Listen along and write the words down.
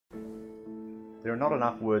There are not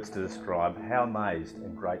enough words to describe how amazed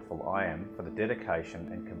and grateful I am for the dedication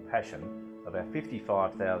and compassion of our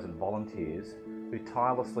 55,000 volunteers who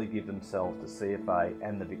tirelessly give themselves to CFA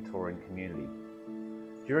and the Victorian community.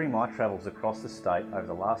 During my travels across the state over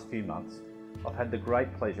the last few months, I've had the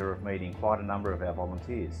great pleasure of meeting quite a number of our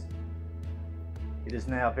volunteers. It is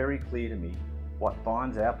now very clear to me what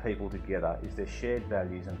binds our people together is their shared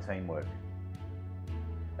values and teamwork.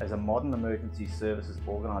 As a modern emergency services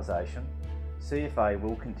organisation, CFA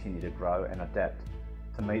will continue to grow and adapt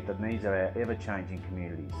to meet the needs of our ever-changing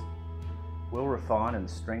communities. We'll refine and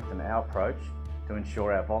strengthen our approach to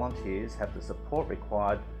ensure our volunteers have the support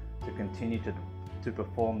required to continue to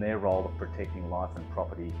perform their role of protecting life and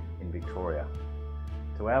property in Victoria.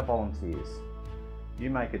 To our volunteers,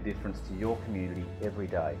 you make a difference to your community every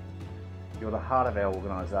day. You're the heart of our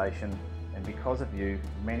organisation, and because of you,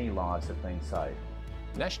 many lives have been saved.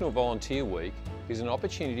 National Volunteer Week is an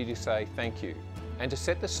opportunity to say thank you and to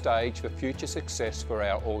set the stage for future success for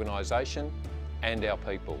our organisation and our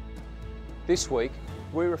people. This week,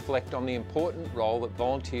 we reflect on the important role that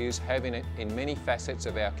volunteers have in many facets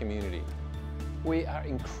of our community. We are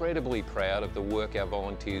incredibly proud of the work our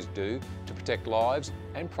volunteers do to protect lives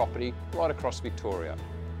and property right across Victoria.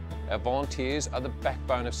 Our volunteers are the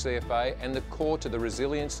backbone of CFA and the core to the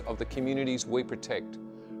resilience of the communities we protect,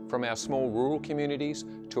 from our small rural communities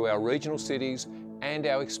to our regional cities and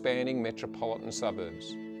our expanding metropolitan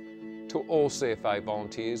suburbs. To all CFA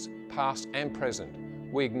volunteers, past and present,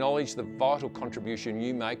 we acknowledge the vital contribution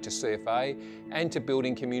you make to CFA and to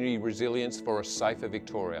building community resilience for a safer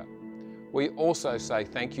Victoria. We also say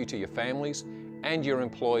thank you to your families and your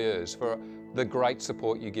employers for the great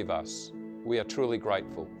support you give us. We are truly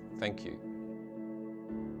grateful. Thank you.